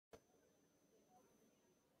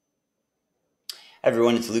Hi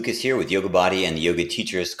everyone, it's Lucas here with YOGABODY and the Yoga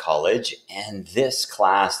Teachers College, and this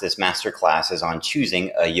master class is on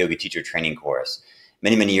choosing a yoga teacher training course.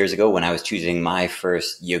 Many years ago when I was choosing my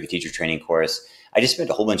first yoga teacher training course, I just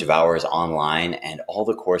spent a whole bunch of hours online and all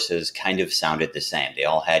the courses kind of sounded the same. They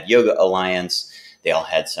all had Yoga Alliance, they all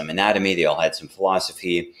had some anatomy, they all had some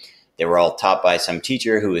philosophy. They were all taught by some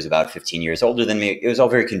teacher who was about 15 years older than me. It was all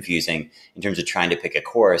very confusing in terms of trying to pick a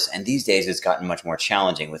course. And these days it's gotten much more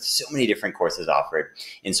challenging with so many different courses offered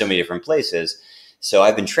in so many different places. So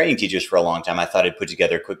I've been training teachers for a long time. I thought I'd put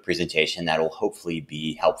together a quick presentation that will hopefully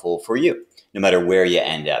be helpful for you, no matter where you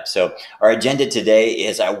end up. So our agenda today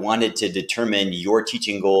is I wanted to determine your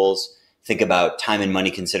teaching goals, think about time and money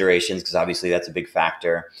considerations, because obviously that's a big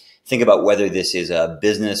factor. Think about whether this is a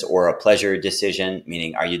business or a pleasure decision,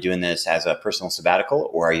 meaning are you doing this as a personal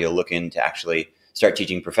sabbatical or are you looking to actually start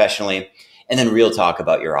teaching professionally? And then real talk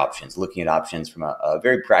about your options, looking at options from a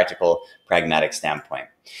very practical, pragmatic standpoint.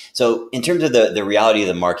 So in terms of the reality of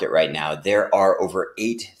the market right now, there are over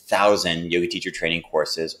 8,000 yoga teacher training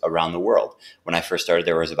courses around the world. When I first started,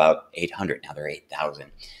 there was about 800. Now there are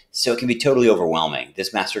 8,000. So it can be totally overwhelming.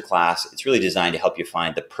 This masterclass, it's really designed to help you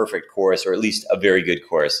find the perfect course, or at least a very good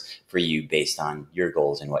course for you based on your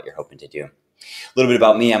goals and what you're hoping to do. A little bit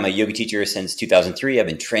about me. I'm a yoga teacher since 2003. I've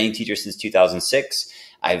been training teachers since 2006.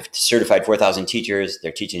 I've certified 4,000 teachers.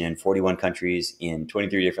 They're teaching in 41 countries in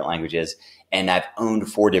 23 different languages. And I've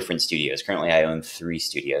owned 4 different studios. Currently, I own 3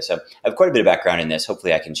 studios. So I have quite a bit of background in this.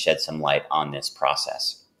 Hopefully, I can shed some light on this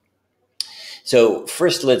process. So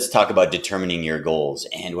first, let's talk about determining your goals.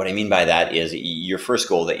 And what I mean by that is your first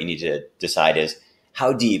goal that you need to decide is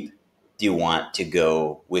how deep do you want to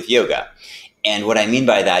go with yoga? And what I mean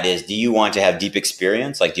by that is, do you want to have deep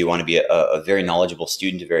experience? Like, do you want to be a very knowledgeable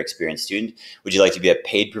student, a very experienced student? Would you like to be a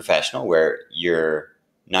paid professional where you're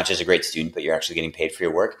not just a great student, but you're actually getting paid for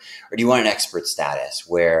your work? Or do you want an expert status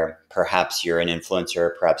where perhaps you're an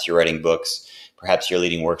influencer, perhaps you're writing books, perhaps you're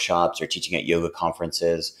leading workshops or teaching at yoga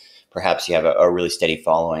conferences, perhaps you have a really steady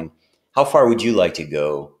following? How far would you like to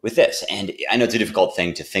go with this? And I know it's a difficult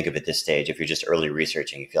thing to think of at this stage if you're just early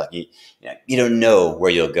researching. You feel like you don't know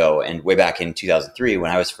where you'll go. And way back in 2003, when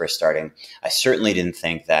I was first starting, I certainly didn't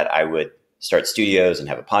think that I would start studios and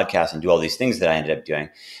have a podcast and do all these things that I ended up doing.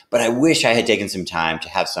 But I wish I had taken some time to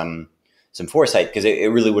have some foresight, because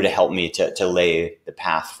it really would have helped me to lay the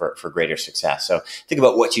path for greater success. So think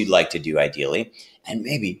about what you'd like to do ideally, and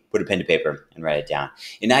maybe put a pen to paper and write it down.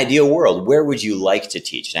 In an ideal world, where would you like to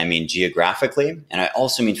teach? And I mean geographically, and I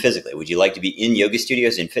also mean physically. Would you like to be in yoga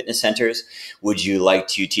studios, in fitness centers? Would you like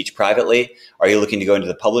to teach privately? Are you looking to go into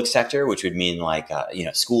the public sector, which would mean like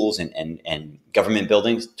schools and government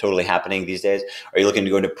buildings, totally happening these days? Are you looking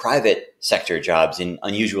to go into private sector jobs in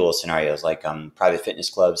unusual scenarios like private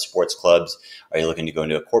fitness clubs, sports clubs? Are you looking to go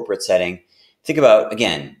into a corporate setting? Think about,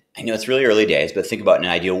 again, I know it's really early days, but think about an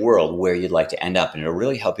ideal world where you'd like to end up, and it'll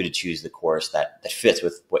really help you to choose the course that fits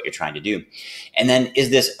with what you're trying to do. And then, is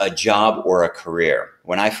this a job or a career?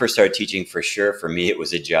 When I first started teaching, for sure, for me, it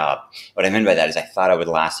was a job. What I meant by that is I thought I would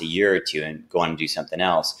last a year or two and go on and do something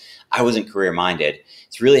else. I wasn't career-minded.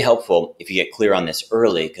 It's really helpful if you get clear on this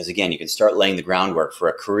early, because again, you can start laying the groundwork for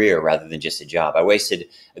a career rather than just a job. I wasted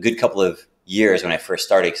a good couple of years when I first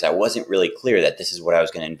started because I wasn't really clear that this is what I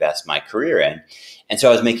was going to invest my career in. And so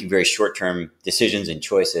I was making very short-term decisions and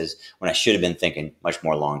choices when I should have been thinking much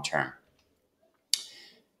more long-term.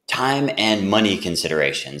 Time and money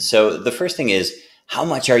considerations. So the first thing is, how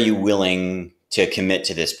much are you willing to commit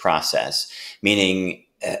to this process? Meaning,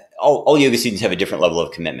 all yoga students have a different level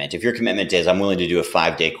of commitment. If your commitment is, I'm willing to do a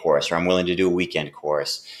 5-day course, or I'm willing to do a weekend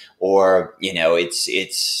course, or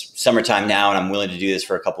it's summertime now and I'm willing to do this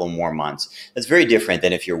for a couple of more months, that's very different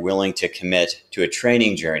than if you're willing to commit to a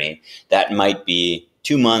training journey that might be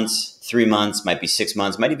 2 months, 3 months, might be 6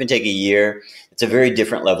 months, might even take a year. It's a very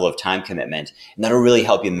different level of time commitment, and that'll really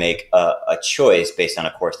help you make a choice based on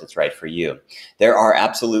a course that's right for you. There are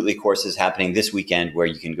absolutely courses happening this weekend where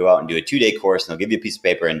you can go out and do a 2-day course, and they'll give you a piece of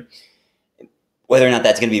paper, and whether or not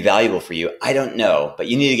that's going to be valuable for you, I don't know, but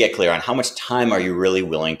you need to get clear on how much time are you really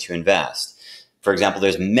willing to invest. For example,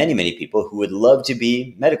 there's many people who would love to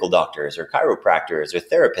be medical doctors or chiropractors or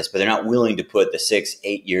therapists, but they're not willing to put the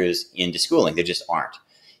 6-8 years into schooling. They just aren't.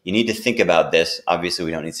 You need to think about this. Obviously,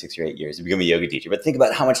 we don't need 6 or 8 years to become a yoga teacher, but think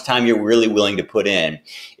about how much time you're really willing to put in.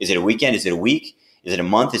 Is it a weekend? Is it a week? Is it a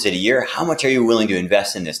month? Is it a year? How much are you willing to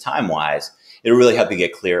invest in this time-wise? It'll really help you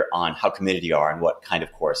get clear on how committed you are and what kind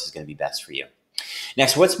of course is going to be best for you.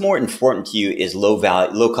 Next, what's more important to you is low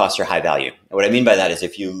cost or high value. And what I mean by that is,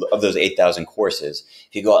 of those 8,000 courses,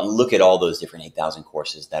 if you go out and look at all those different 8,000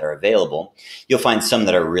 courses that are available, you'll find some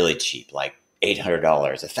that are really cheap, like $800,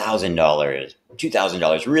 $1,000,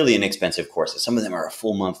 $2,000, really inexpensive courses. Some of them are a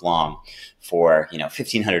full month long for,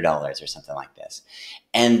 $1,500 or something like this.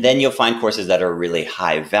 And then you'll find courses that are really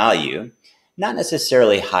high value, not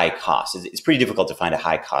necessarily high cost. It's pretty difficult to find a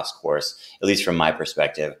high cost course, at least from my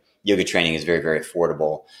perspective. Yoga training is very, very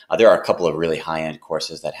affordable. There are a couple of really high-end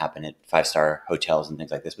courses that happen at five-star hotels and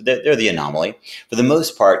things like this, but they're the anomaly. For the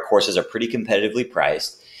most part, courses are pretty competitively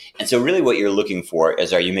priced. And so really what you're looking for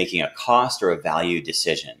is, are you making a cost or a value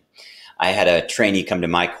decision? I had a trainee come to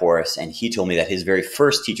my course, and he told me that his very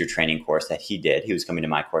first teacher training course that he did, he was coming to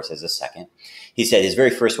my course as a second. He said his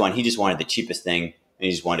very first one, he just wanted the cheapest thing, and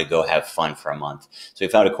he just wanted to go have fun for a month. So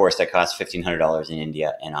he found a course that cost $1,500 in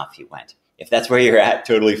India, and off he went. If that's where you're at,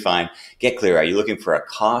 totally fine. Get clear. Are you looking for a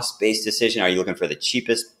cost-based decision? Are you looking for the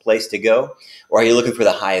cheapest place to go? Or are you looking for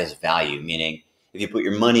the highest value? Meaning, if you put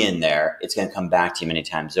your money in there, it's going to come back to you many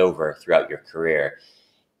times over throughout your career.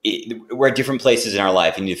 We're at different places in our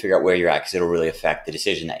life. You need to figure out where you're at because it'll really affect the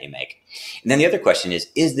decision that you make. And then the other question is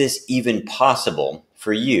this even possible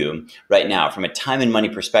for you right now from a time and money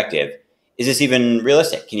perspective? Is this even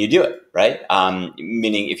realistic? Can you do it, right?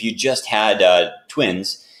 Meaning if you just had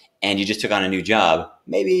twins and you just took on a new job,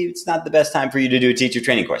 maybe it's not the best time for you to do a teacher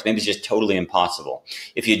training course. Maybe it's just totally impossible.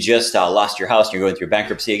 If you just lost your house and you're going through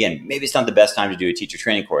bankruptcy again, maybe it's not the best time to do a teacher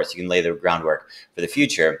training course. You can lay the groundwork for the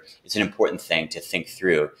future. It's an important thing to think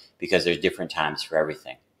through because there's different times for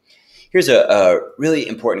everything. Here's a really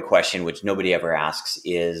important question which nobody ever asks.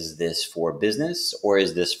 Is this for business or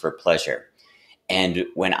is this for pleasure? And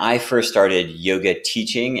when I first started yoga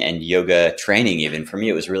teaching and yoga training, even for me,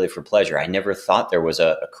 it was really for pleasure. I never thought there was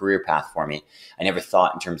a career path for me. I never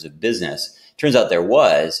thought in terms of business. Turns out there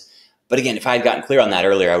was. But again, if I had gotten clear on that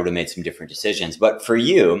earlier, I would have made some different decisions. But for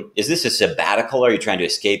you, is this a sabbatical? Are you trying to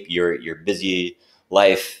escape your busy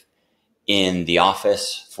life in the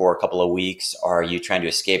office for a couple of weeks? Are you trying to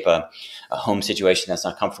escape a home situation that's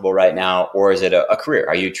not comfortable right now? Or is it a career?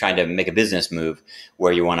 Are you trying to make a business move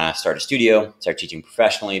where you want to start a studio, start teaching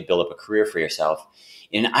professionally, build up a career for yourself?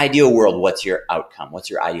 In an ideal world, what's your outcome? What's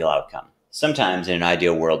your ideal outcome? Sometimes in an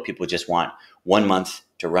ideal world, people just want 1 month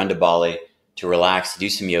to run to Bali, to relax, to do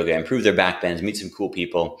some yoga, improve their back bends, meet some cool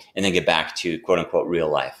people, and then get back to quote unquote real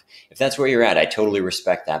life. If that's where you're at, I totally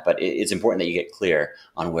respect that, but it's important that you get clear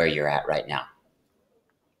on where you're at right now.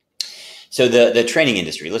 So the training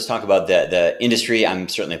industry, let's talk about the industry. I'm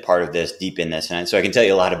certainly a part of this, deep in this, and so I can tell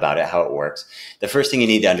you a lot about it, how it works. The first thing you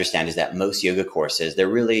need to understand is that most yoga courses, they're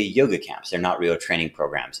really yoga camps. They're not real training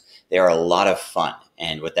programs. They are a lot of fun.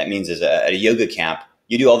 And what that means is at a yoga camp,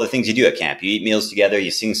 you do all the things you do at camp. You eat meals together,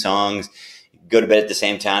 you sing songs, go to bed at the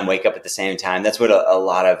same time, wake up at the same time. That's what a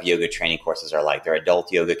lot of yoga training courses are like. They're adult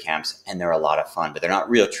yoga camps, and they're a lot of fun, but they're not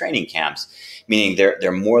real training camps, meaning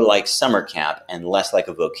they're more like summer camp and less like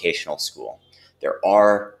a vocational school. There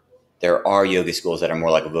are yoga schools that are more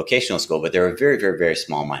like a vocational school, but they're a very, very, very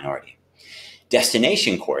small minority.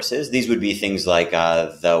 Destination courses, these would be things like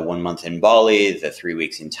the 1 month in Bali, the 3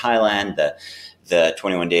 weeks in Thailand, the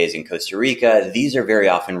 21 days in Costa Rica. These are very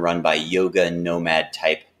often run by yoga nomad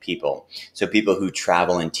type people. So people who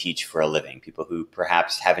travel and teach for a living, people who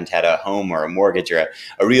perhaps haven't had a home or a mortgage or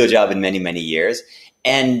a real job in many, many years.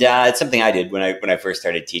 And it's something I did when I first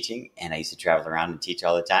started teaching, and I used to travel around and teach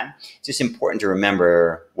all the time. It's just important to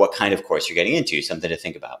remember what kind of course you're getting into, something to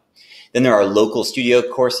think about. Then there are local studio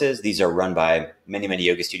courses. These are run by many, many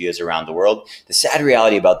yoga studios around the world. The sad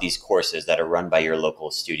reality about these courses that are run by your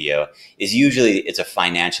local studio is usually it's a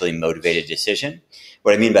financially motivated decision.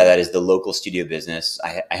 What I mean by that is the local studio business.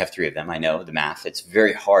 I have 3 of them. I know the math. It's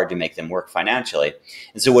very hard to make them work financially.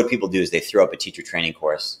 And so what people do is they throw up a teacher training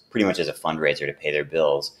course pretty much as a fundraiser to pay their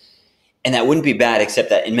bills. And that wouldn't be bad, except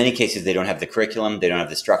that in many cases, they don't have the curriculum, they don't have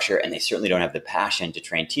the structure, and they certainly don't have the passion to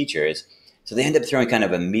train teachers. So they end up throwing kind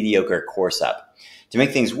of a mediocre course up. To make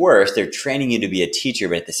things worse, they're training you to be a teacher,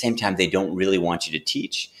 but at the same time, they don't really want you to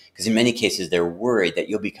teach. Because in many cases, they're worried that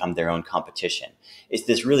you'll become their own competition. It's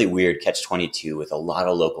this really weird catch-22 with a lot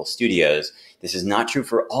of local studios. This is not true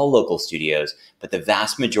for all local studios, but the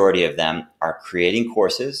vast majority of them are creating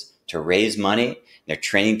courses to raise money. They're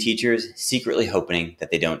training teachers, secretly hoping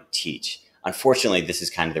that they don't teach. Unfortunately, this is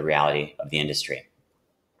kind of the reality of the industry.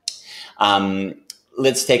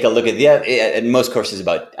 Let's take a look at most courses.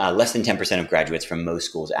 About less than 10% of graduates from most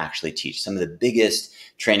schools actually teach. Some of the biggest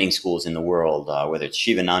training schools in the world, whether it's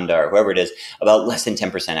Shivananda or whoever it is, about less than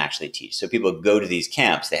 10% actually teach. So people go to these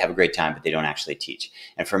camps, they have a great time, but they don't actually teach.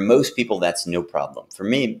 And for most people, that's no problem. For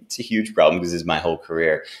me, it's a huge problem because this is my whole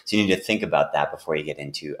career. So you need to think about that before you get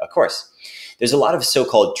into a course. There's a lot of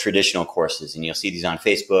so-called traditional courses, and you'll see these on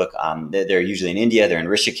Facebook. They're usually in India. They're in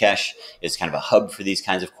Rishikesh. It's kind of a hub for these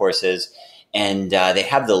kinds of courses. and they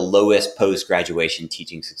have the lowest post-graduation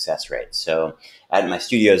teaching success rate. So at my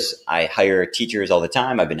studios, I hire teachers all the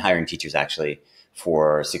time. I've been hiring teachers actually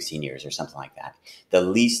for 16 years or something like that. The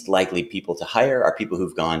least likely people to hire are people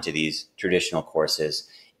who've gone to these traditional courses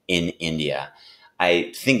in India.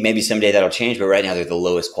 I think maybe someday that'll change, but right now they're the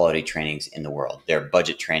lowest quality trainings in the world. They're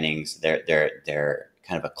budget trainings. They're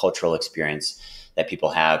kind of a cultural experience that people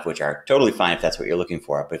have, which are totally fine if that's what you're looking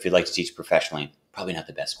for. But if you'd like to teach professionally, probably not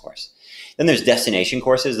the best course. Then there's destination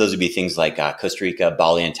courses. Those would be things like Costa Rica,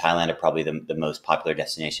 Bali, and Thailand are probably the most popular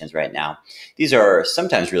destinations right now. These are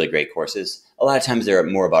sometimes really great courses. A lot of times they're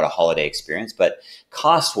more about a holiday experience, but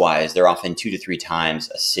cost-wise, they're often 2 to 3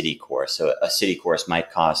 times a city course. So a city course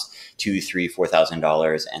might cost $2,000, $3,000,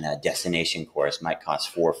 $4,000, and a destination course might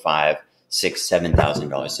cost $4,000, $5,000, $6,000,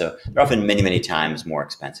 $7,000. So they're often many, many times more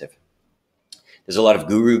expensive. There's a lot of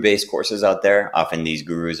guru-based courses out there. Often these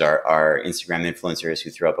gurus are Instagram influencers who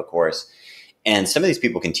throw up a course. And some of these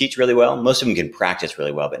people can teach really well. Most of them can practice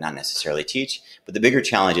really well, but not necessarily teach. But the bigger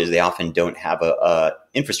challenge is they often don't have a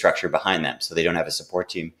infrastructure behind them. So they don't have a support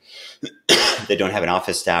team. They don't have an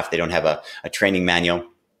office staff. They don't have a training manual.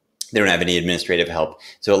 They don't have any administrative help.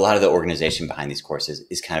 So a lot of the organization behind these courses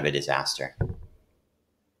is kind of a disaster.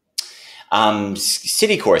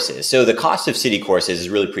 City courses. So the cost of city courses is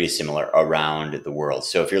really pretty similar around the world.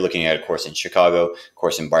 So if you're looking at a course in Chicago, a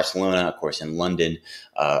course in Barcelona, a course in London,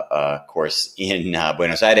 a course in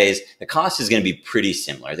Buenos Aires, the cost is going to be pretty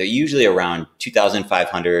similar. They're usually around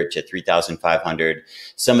 $2,500 to $3,500.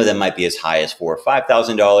 Some of them might be as high as $4,000 or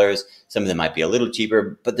 $5,000. Some of them might be a little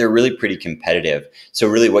cheaper, but they're really pretty competitive. So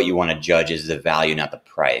really what you want to judge is the value, not the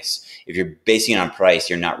price. If you're basing it on price,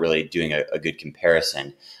 you're not really doing a good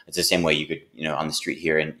comparison. It's the same way you could, on the street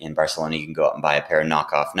here in Barcelona, you can go out and buy a pair of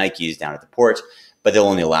knockoff Nikes down at the port, but they'll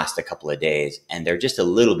only last a couple of days and they're just a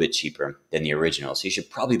little bit cheaper than the originals. So you should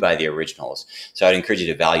probably buy the originals. So I'd encourage you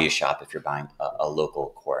to value shop if you're buying a local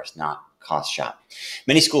course, not cost shop.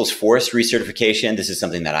 Many schools force recertification. This is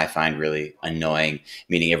something that I find really annoying,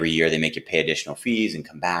 meaning every year they make you pay additional fees and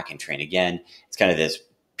come back and train again. It's kind of this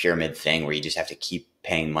pyramid thing where you just have to keep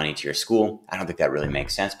paying money to your school. I don't think that really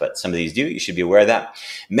makes sense, but some of these do. You should be aware of that.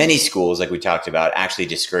 Many schools, like we talked about, actually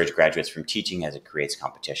discourage graduates from teaching as it creates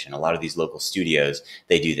competition. A lot of these local studios,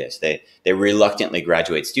 they do this. They reluctantly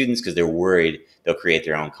graduate students because they're worried they'll create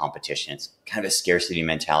their own competition. It's kind of a scarcity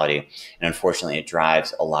mentality, and unfortunately, it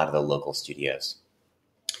drives a lot of the local studios.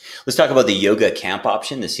 Let's talk about the yoga camp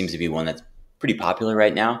option. This seems to be one that's pretty popular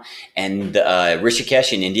right now. And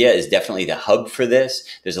Rishikesh in India is definitely the hub for this.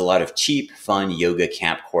 There's a lot of cheap, fun yoga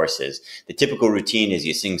camp courses. The typical routine is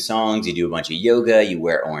you sing songs, you do a bunch of yoga, you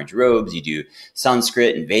wear orange robes, you do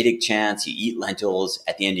Sanskrit and Vedic chants, you eat lentils.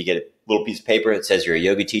 At the end, you get a little piece of paper that says you're a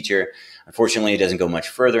yoga teacher. Unfortunately, it doesn't go much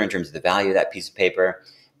further in terms of the value of that piece of paper,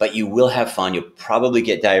 but you will have fun. You'll probably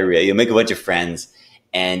get diarrhea. You'll make a bunch of friends.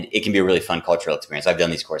 And it can be a really fun cultural experience. I've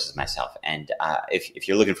done these courses myself. And if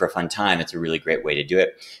you're looking for a fun time, it's a really great way to do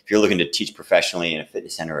it. If you're looking to teach professionally in a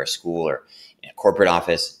fitness center or a school or in a corporate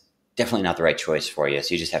office, definitely not the right choice for you.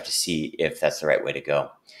 So you just have to see if that's the right way to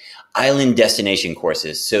go. Island destination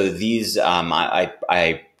courses. So these,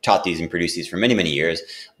 I taught these and produced these for many, many years.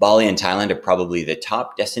 Bali and Thailand are probably the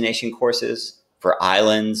top destination courses for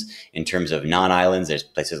islands. In terms of non-islands, there's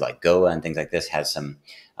places like Goa and things like this has some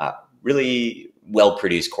really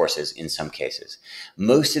well-produced courses in some cases.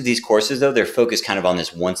 Most of these courses, though, they're focused kind of on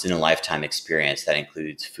this once-in-a-lifetime experience that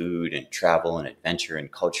includes food and travel and adventure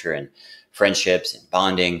and culture and friendships and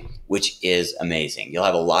bonding, which is amazing. You'll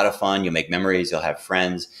have a lot of fun. You'll make memories. You'll have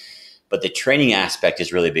friends. But the training aspect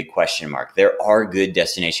is really a big question mark. There are good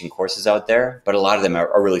destination courses out there, but a lot of them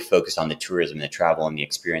are really focused on the tourism, the travel, and the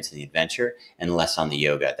experience and the adventure, and less on the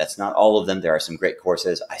yoga. That's not all of them. There are some great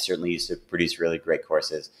courses. I certainly used to produce really great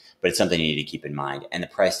courses, but it's something you need to keep in mind. And the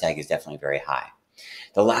price tag is definitely very high.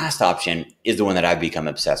 The last option is the one that I've become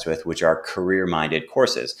obsessed with, which are career-minded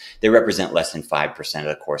courses. They represent less than 5% of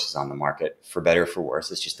the courses on the market, for better or for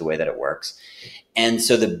worse. It's just the way that it works. And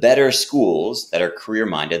so the better schools that are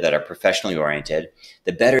career-minded, that are professionally oriented,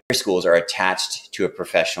 the better schools are attached to a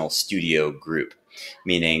professional studio group,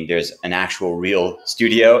 meaning there's an actual real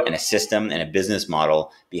studio and a system and a business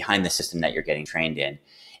model behind the system that you're getting trained in.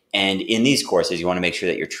 And in these courses, you want to make sure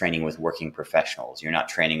that you're training with working professionals. You're not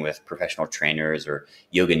training with professional trainers or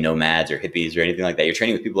yoga nomads or hippies or anything like that. You're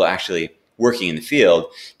training with people actually working in the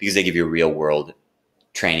field because they give you real world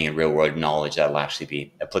training and real world knowledge that will actually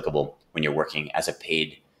be applicable when you're working as a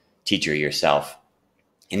paid teacher yourself.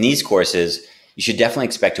 In these courses, you you should definitely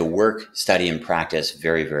expect to work, study, and practice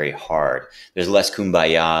very, very hard. There's less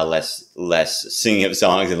kumbaya, less singing of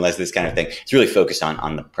songs, and less this kind of thing. It's really focused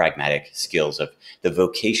on the pragmatic skills of the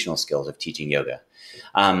vocational skills of teaching yoga.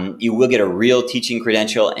 You will get a real teaching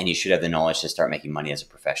credential, and you should have the knowledge to start making money as a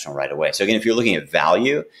professional right away. So again, if you're looking at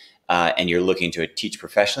value, and you're looking to teach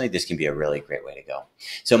professionally, this can be a really great way to go.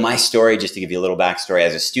 So my story, just to give you a little backstory,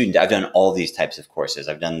 as a student, I've done all these types of courses.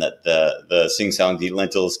 I've done the sing songs, eat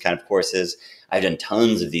lentils kind of courses. I've done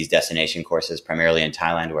tons of these destination courses, primarily in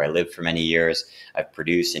Thailand, where I lived for many years. I've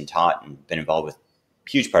produced and taught and been involved with a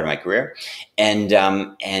huge part of my career. And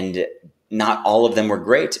not all of them were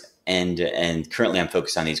great. And currently I'm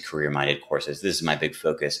focused on these career-minded courses. This is my big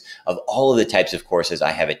focus. Of all of the types of courses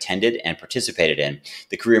I have attended and participated in,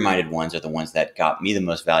 the career-minded ones are the ones that got me the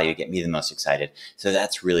most value, get me the most excited. So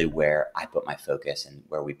that's really where I put my focus and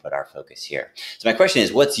where we put our focus here. So my question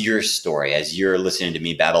is, what's your story as you're listening to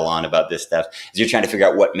me babble on about this stuff, as you're trying to figure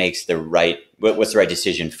out what makes what's the right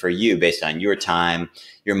decision for you based on your time,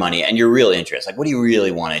 your money, and your real interest? Like, what do you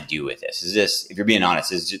really want to do with this? Is this, if you're being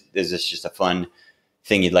honest, is this just a fun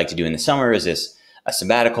thing you'd like to do in the summer? Is this a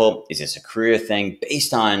sabbatical? Is this a career thing?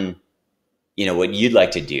 Based on, what you'd like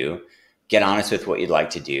to do, get honest with what you'd like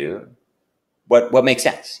to do. What makes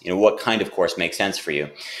sense? What kind of course makes sense for you?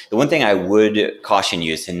 The one thing I would caution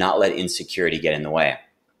you is to not let insecurity get in the way.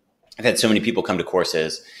 I've had so many people come to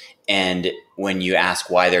courses, and when you ask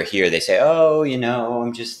why they're here, they say, oh,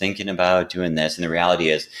 I'm just thinking about doing this. And the reality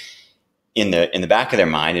is, in the back of their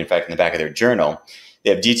mind, in fact, in the back of their journal, they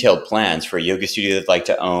have detailed plans for a yoga studio they'd like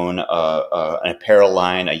to own, an apparel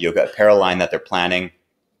line, a yoga apparel line that they're planning.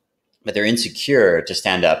 But they're insecure to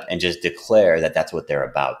stand up and just declare that that's what they're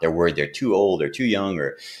about. They're worried they're too old or too young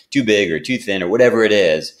or too big or too thin or whatever it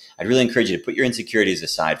is. I'd really encourage you to put your insecurities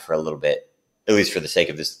aside for a little bit, at least for the sake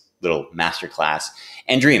of this little masterclass,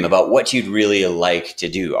 and dream about what you'd really like to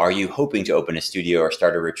do. Are you hoping to open a studio or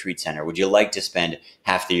start a retreat center? Would you like to spend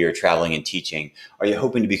half the year traveling and teaching? Are you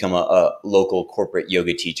hoping to become a local corporate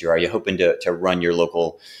yoga teacher? Are you hoping to run your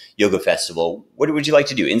local yoga festival? What would you like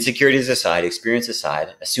to do? Insecurities aside, experience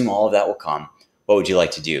aside, assume all of that will come. What would you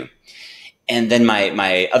like to do? And then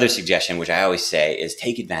my other suggestion, which I always say, is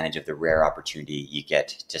take advantage of the rare opportunity you get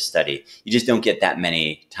to study. You just don't get that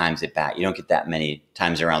many times at bat. You don't get that many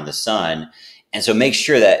times around the sun. And so make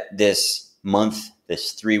sure that this month,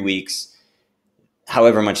 this 3 weeks,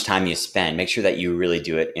 however much time you spend, make sure that you really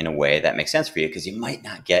do it in a way that makes sense for you, because you might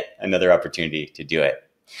not get another opportunity to do it.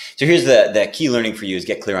 So here's the key learning for you is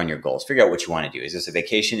get clear on your goals. Figure out what you want to do. Is this a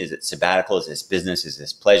vacation? Is it sabbatical? Is this business? Is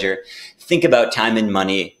this pleasure? Think about time and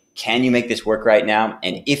money. Can you make this work right now?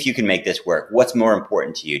 And if you can make this work, what's more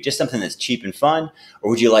important to you? Just something that's cheap and fun? Or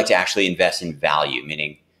would you like to actually invest in value,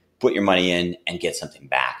 meaning put your money in and get something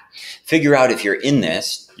back? Figure out if you're in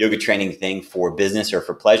this yoga training thing for business or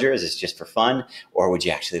for pleasure. Is this just for fun? Or would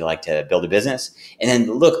you actually like to build a business? And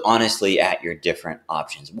then look honestly at your different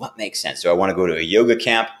options. What makes sense? Do I want to go to a yoga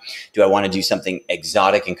camp? Do I want to do something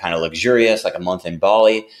exotic and kind of luxurious, like a month in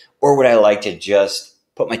Bali? Or would I like to just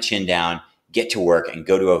put my chin down, get to work, and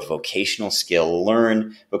go to a vocational school,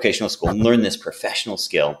 learn this professional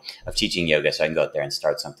skill of teaching yoga so I can go out there and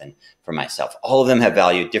start something for myself? All of them have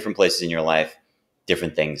value, different places in your life,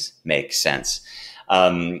 different things make sense.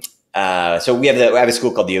 So I have a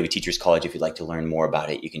school called the Yoga Teachers College. If you'd like to learn more about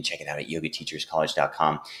it, you can check it out at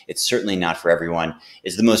yogateacherscollege.com. It's certainly not for everyone.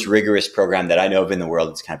 It's the most rigorous program that I know of in the world.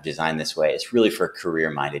 It's kind of designed this way. It's really for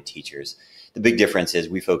career-minded teachers. The big difference is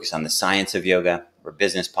we focus on the science of yoga. We're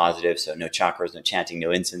business positive, so no chakras, no chanting,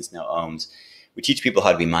 no incense, no ohms. We teach people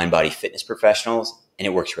how to be mind-body fitness professionals, and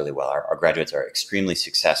it works really well. Our graduates are extremely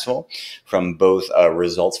successful from both a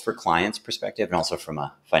results for clients perspective and also from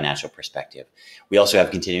a financial perspective. We also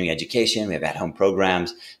have continuing education. We have at-home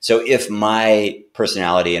programs. So if my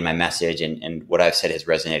personality and my message and what I've said has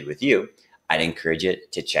resonated with you, I'd encourage you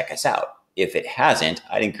to check us out. If it hasn't,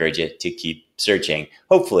 I'd encourage you to keep searching.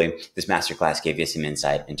 Hopefully, this masterclass gave you some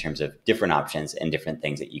insight in terms of different options and different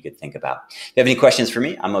things that you could think about. If you have any questions for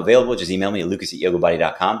me, I'm available. Just email me at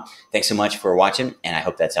lucas@yogabody.com. Thanks so much for watching, and I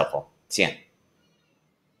hope that's helpful. See ya.